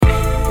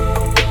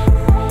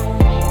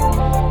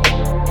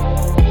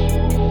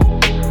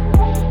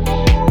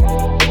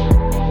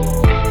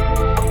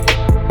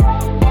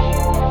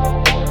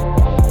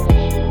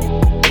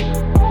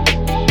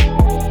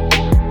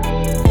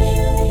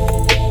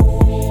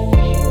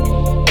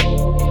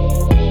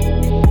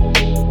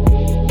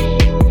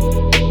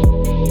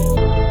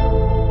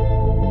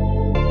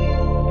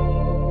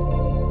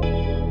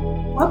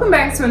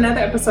back to another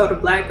episode of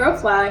Black Girl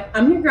Fly.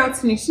 I'm your girl,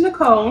 Tanisha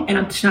Nicole. And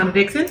I'm Tashana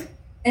Dixon.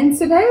 And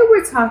today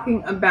we're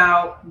talking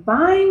about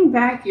buying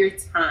back your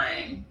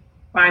time.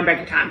 Buying back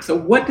your time. So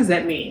what does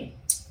that mean?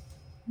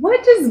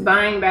 What does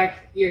buying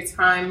back your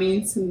time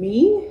mean to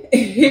me?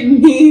 It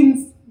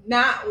means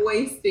not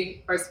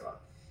wasting, first of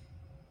all,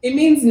 it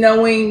means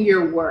knowing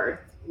your worth,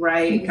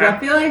 right? Okay. I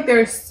feel like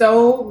there's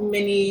so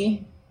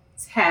many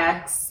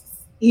tasks,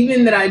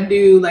 even that I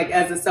do like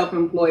as a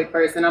self-employed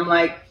person. I'm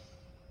like,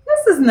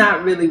 this is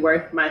not really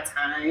worth my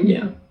time.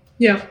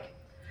 Yeah.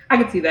 I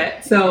can see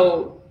that.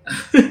 So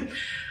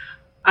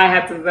I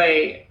have to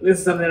say, this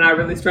is something I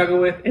really struggle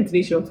with. And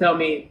Tanisha will tell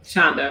me,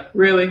 Shonda,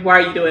 really?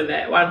 Why are you doing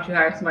that? Why don't you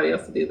hire somebody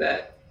else to do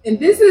that? And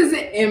this is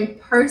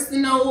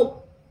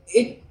impersonal.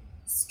 It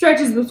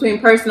stretches between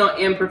personal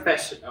and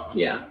professional.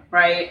 Yeah.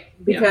 Right?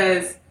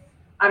 Because,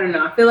 I don't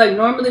know, I feel like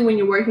normally when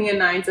you're working a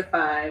 9 to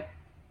 5,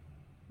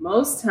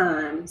 most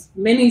times,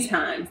 many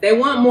times, they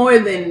want more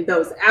than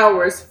those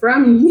hours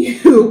from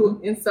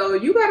you. And so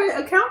you got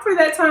to account for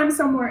that time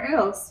somewhere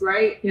else,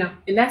 right? Yeah.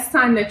 And that's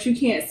time that you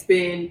can't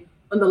spend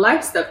on the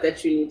life stuff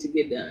that you need to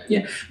get done.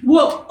 Yeah.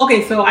 Well,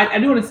 okay, so I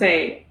do want to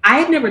say, I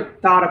had never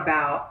thought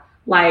about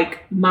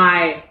like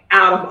my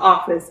out of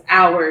office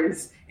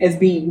hours as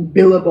being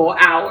billable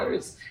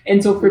hours.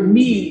 And so for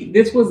me,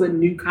 this was a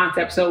new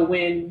concept. So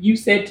when you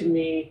said to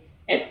me,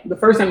 and the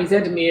first time you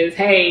said to me is,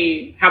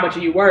 hey, how much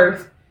are you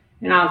worth?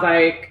 And I was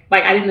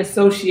like I didn't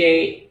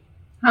associate.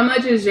 How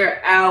much is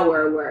your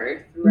hour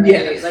worth? Right?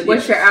 Yes, like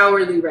what's your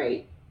hourly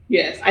rate?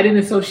 Yes. I didn't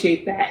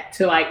associate that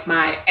to like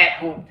my at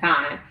home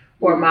time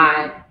or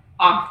my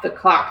off the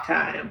clock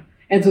time.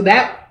 And so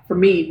that for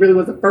me really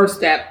was the first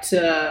step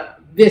to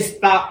this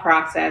thought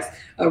process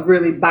of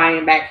really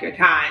buying back your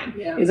time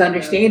is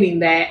understanding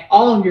that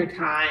all of your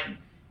time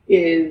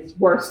is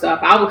worth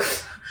stuff.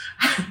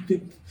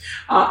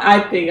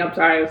 I think, I'm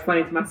sorry, it was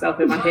funny to myself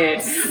in my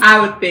head.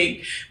 I would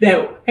think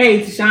that,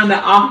 hey,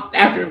 Tashonda off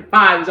after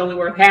 5 is only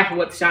worth half of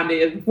what Tashonda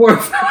is before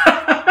 5.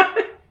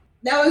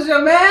 That was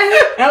your man?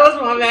 That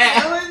was my man.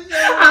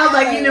 I was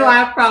like, I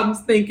have problems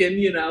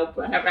thinking,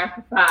 but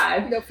after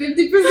 5. 50%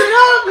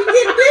 off, you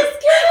get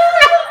discount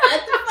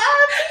after 5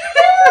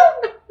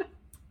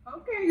 p.m.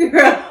 Okay,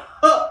 girl.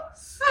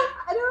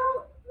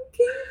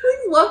 Can you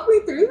please walk me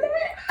through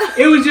that?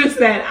 It was just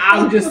that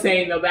I was just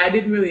saying, though, that I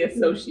didn't really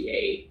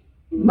associate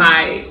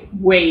my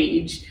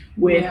wage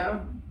with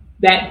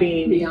that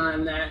being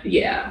beyond that.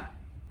 Yeah.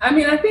 I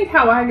mean, I think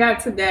how I got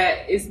to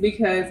that is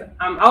because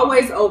I'm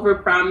always over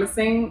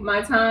promising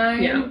my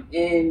time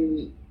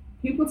and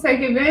people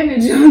take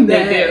advantage of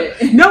that.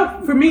 They do.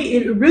 No, for me,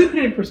 it really put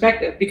it in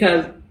perspective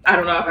because I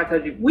don't know if I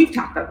told you, we've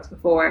talked about this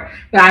before,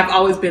 but I've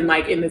always been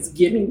like in this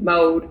giving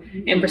mode.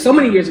 Mm-hmm. And for so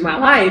many years of my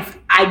life,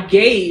 I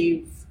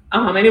gave,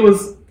 and it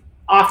was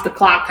off the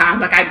clock time.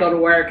 Like I'd go to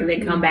work and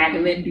then come back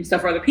and then do stuff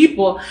for other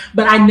people.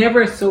 But I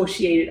never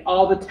associated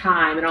all the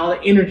time and all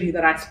the energy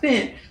that I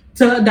spent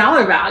to a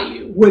dollar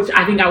value, which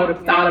I think I would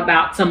have thought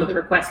about some of the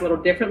requests a little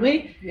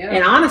differently. Yeah.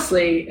 And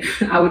honestly,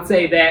 I would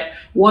say that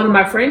one of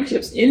my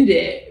friendships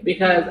ended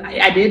because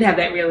I did have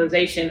that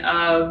realization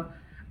of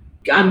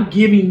I'm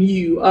giving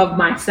you of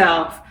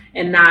myself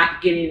and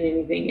not getting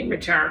anything in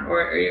return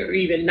or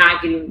even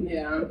not getting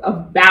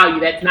a value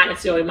that's not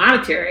necessarily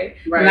monetary.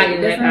 Right. Not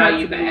getting that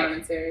value back.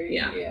 Monetary.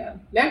 Yeah.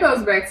 That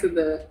goes back to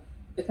the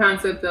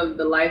concept of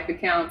the life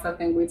accounts I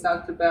think we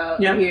talked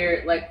about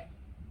here. Like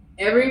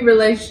every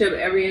relationship,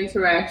 every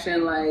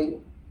interaction, like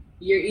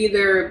you're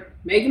either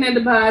making a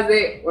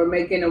deposit or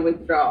making a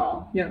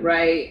withdrawal. Yeah.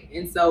 Right.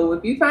 And so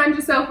if you find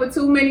yourself with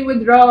too many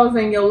withdrawals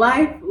in your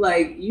life,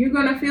 like you're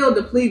going to feel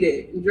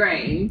depleted and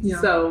drained. Yeah.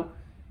 So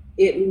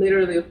it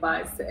literally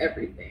applies to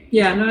everything.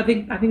 Yeah, no, I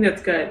think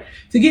that's good.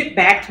 To get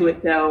back to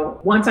it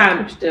though, once I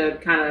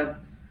understood kind of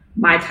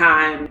my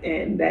time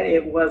and that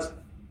it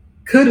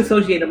could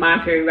associate a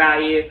monetary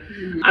value,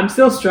 I'm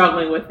still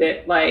struggling with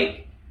it,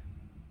 like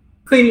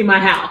cleaning my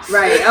house.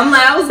 Right.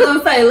 I was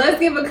gonna say, let's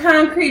give a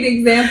concrete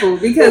example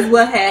because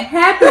what had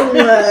happened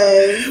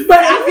was but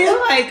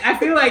I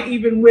feel like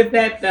even with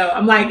that though,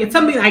 I'm like, it's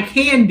something I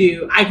can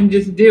do. I can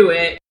just do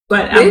it.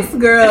 But this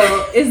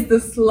girl is the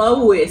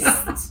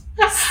slowest.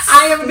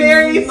 I am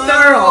very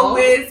thorough.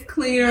 Slowest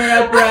cleaner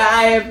upper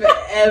I have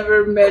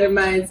ever met in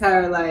my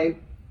entire life.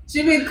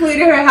 She's been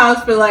cleaning her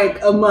house for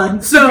like a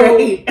month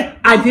straight.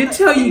 I did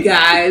tell you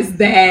guys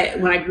that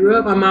when I grew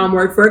up, my mom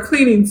worked for a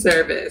cleaning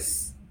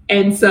service.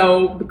 And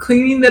so the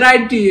cleaning that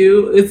I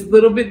do is a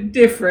little bit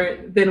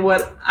different than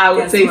what I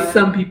would say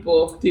some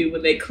people do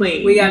when they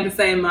clean. We got the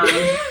same mom.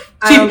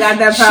 I don't got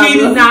that problem. She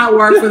did not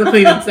work for the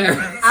cleaning service.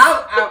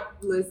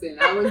 Listen,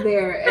 I was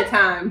there at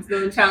times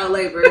doing child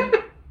labor.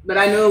 But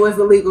I knew it was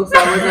illegal, so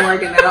I wasn't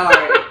working that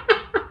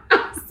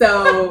hard.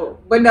 So,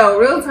 but no,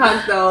 real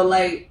talk though,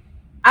 like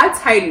I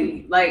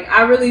tidy. Like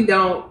I really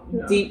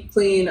don't deep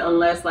clean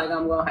unless like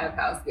I'm gonna have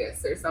house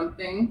guests or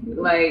something. Mm-hmm.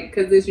 Like,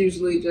 cause it's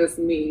usually just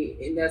me,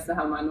 and that's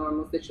how my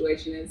normal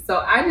situation is. So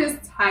I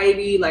just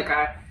tidy. Like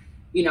I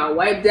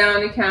wipe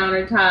down the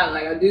countertop.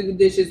 Like I do the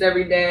dishes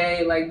every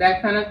day, like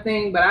that kind of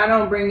thing. But I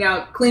don't bring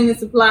out cleaning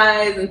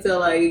supplies until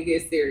like it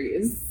gets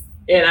serious.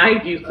 And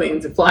I use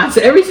cleaning supplies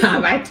every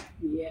time I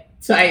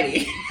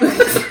tidy.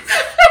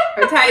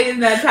 Her tidy is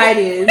not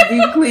tidy. It's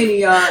deep cleaning,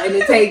 y'all, and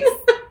it takes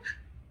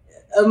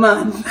a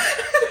month.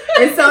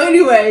 And so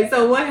anyway,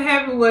 so what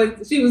happened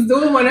was she was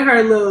doing one of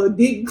her little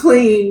deep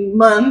clean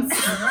months,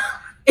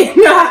 and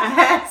I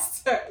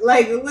asked her,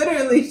 like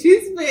literally, she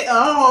spent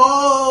a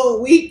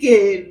whole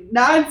weekend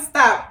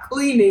nonstop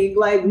cleaning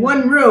like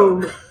one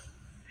room,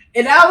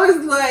 and I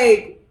was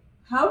like,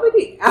 "How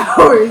many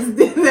hours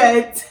did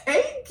that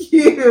take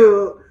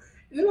you?"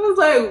 And I was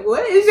like,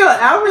 "What is your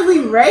hourly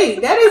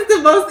rate? That is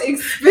the most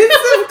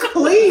expensive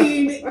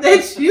clean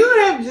that you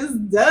have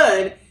just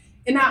done."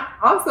 And I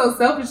also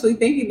selfishly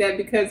thinking that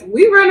because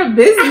we run a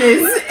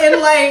business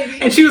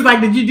and she was like,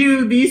 "Did you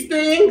do these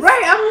things?"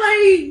 Right. I'm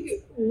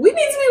like, we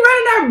need to be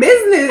running our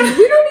business.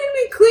 We don't need to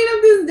be cleaning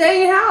up this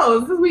dang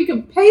house because we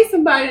can pay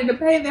somebody to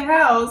pay the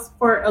house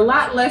for a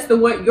lot less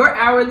than what your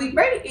hourly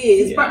rate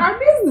is for our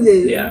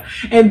business. Yeah.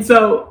 And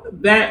so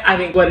that, I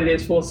think what it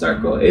is full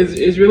circle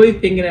is really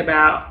thinking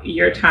about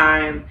your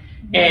time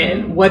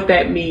and what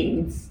that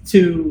means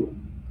to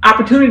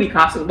opportunity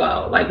cost as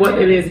well, like what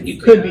it is that you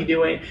could be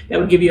doing that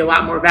would give you a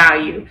lot more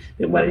value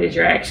than what it is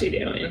you're actually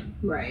doing.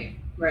 Right.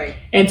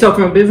 And so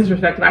from a business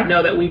perspective, I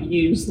know that we've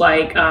used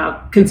like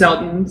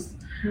consultants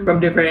from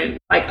different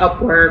like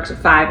Upworks or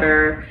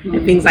Fiverr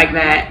and things like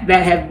that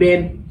have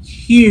been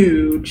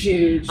huge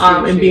in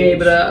being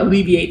able to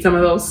alleviate some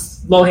of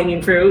those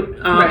low-hanging fruit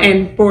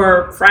and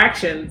for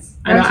fractions.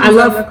 I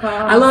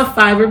love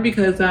Fiverr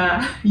because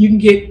you can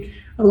get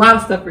a lot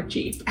of stuff for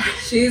cheap.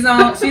 She's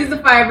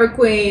the Fiverr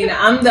queen.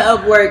 I'm the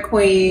Upwork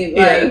queen.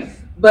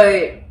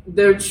 But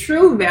the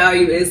true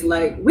value is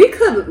like we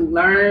could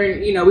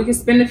learn, we could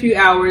spend a few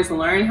hours,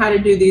 learn how to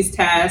do these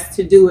tasks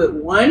to do it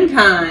one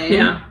time.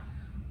 Yeah.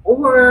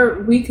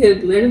 Or we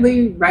could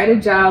literally write a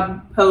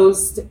job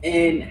post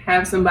and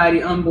have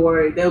somebody on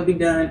board. They'll be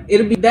done.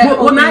 It'll be that.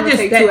 Well, not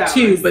just that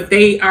too, but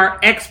they are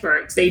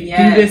experts. They do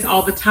this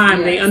all the time.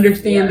 Yes. They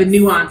understand the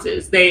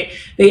nuances. They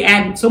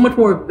add so much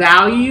more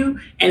value,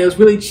 and it was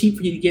really cheap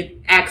for you to get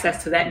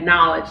access to that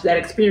knowledge, that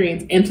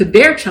experience, and to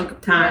their chunk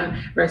of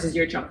time versus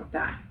your chunk of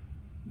time.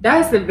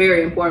 That's a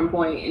very important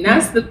point, and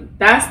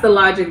that's the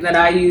logic that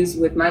I use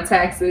with my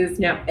taxes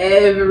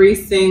every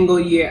single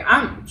year.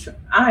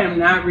 I am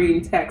not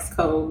reading tax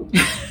code.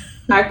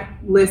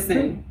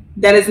 Listen,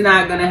 that is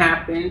not going to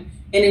happen,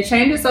 and it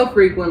changes so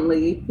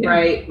frequently,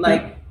 right?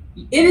 Like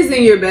it is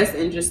in your best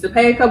interest to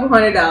pay a couple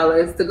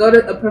 $100 to go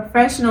to a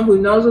professional who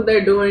knows what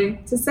they're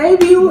doing to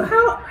save you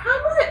how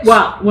much?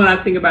 Well, when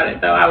I think about it,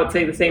 though, I would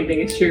say the same thing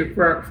is true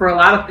for a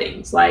lot of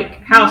things,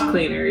 like house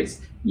cleaners.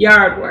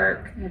 Yard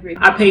work.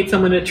 I paid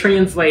someone to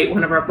translate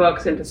one of our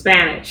books into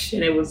Spanish,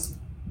 and it was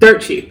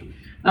dirt cheap.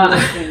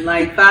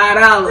 Like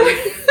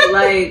 $5.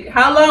 Like,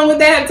 how long would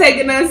that have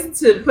taken us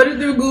to put it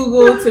through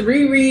Google, to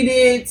reread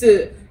it,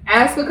 to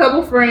ask a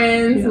couple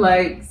friends?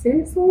 Like,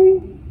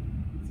 seriously?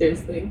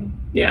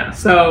 Yeah.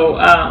 So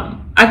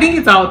I think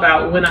it's all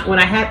about when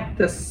I had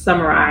to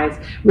summarize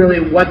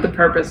really what the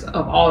purpose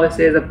of all this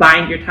is of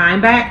buying your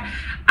time back.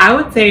 I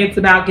would say it's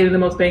about getting the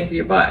most bang for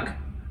your buck.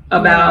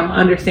 About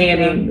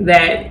understanding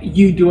that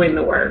you doing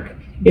the work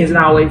isn't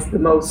always the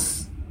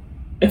most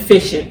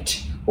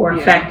efficient or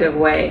effective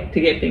way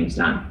to get things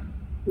done.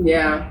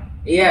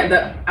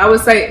 I would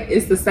say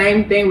it's the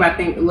same thing, but I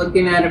think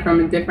looking at it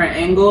from a different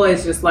angle,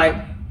 it's just like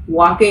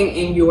walking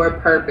in your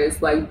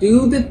purpose. Like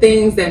do the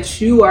things that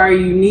you are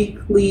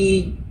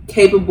uniquely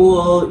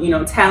capable,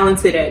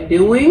 talented at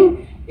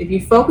doing. If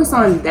you focus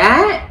on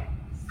that,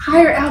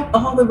 hire out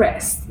all the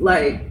rest.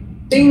 Like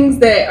things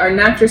that are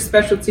not your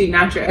specialty,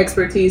 not your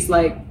expertise,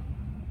 like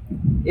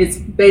it's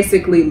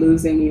basically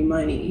losing you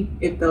money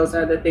if those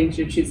are the things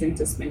you're choosing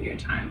to spend your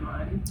time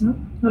on.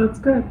 Oh, that's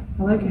good.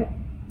 I like it.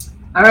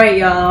 All right,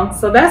 y'all.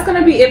 So that's going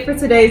to be it for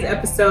today's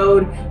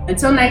episode.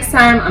 Until next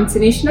time, I'm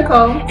Tanisha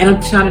Nicole. And I'm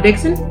Tashana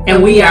Dixon.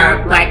 And we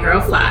are Black Girl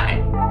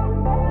Fly.